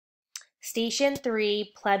Station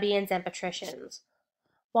 3, Plebeians and Patricians.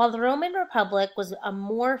 While the Roman Republic was a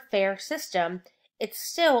more fair system, it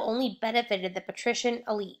still only benefited the patrician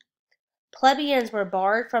elite. Plebeians were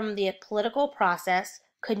barred from the political process,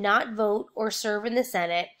 could not vote or serve in the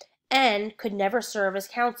Senate, and could never serve as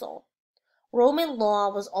consul. Roman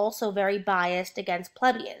law was also very biased against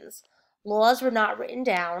plebeians. Laws were not written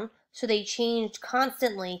down, so they changed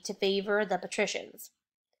constantly to favor the patricians.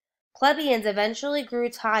 Plebeians eventually grew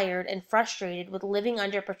tired and frustrated with living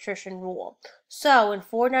under patrician rule, so in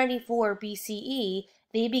 494 BCE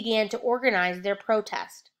they began to organize their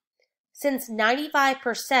protest. Since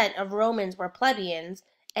 95% of Romans were plebeians,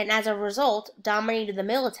 and as a result dominated the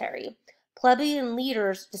military, plebeian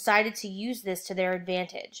leaders decided to use this to their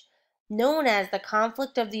advantage. Known as the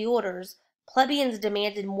conflict of the orders, plebeians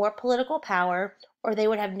demanded more political power, or they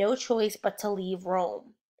would have no choice but to leave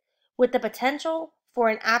Rome. With the potential for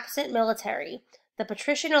an absent military, the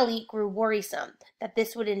patrician elite grew worrisome that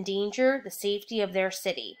this would endanger the safety of their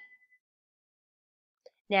city.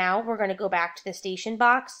 Now we're going to go back to the station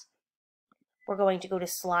box. We're going to go to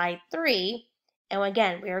slide 3, and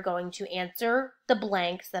again, we are going to answer the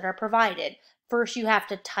blanks that are provided. First, you have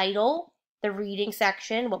to title the reading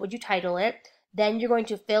section. What would you title it? Then you're going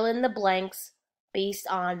to fill in the blanks based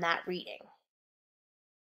on that reading.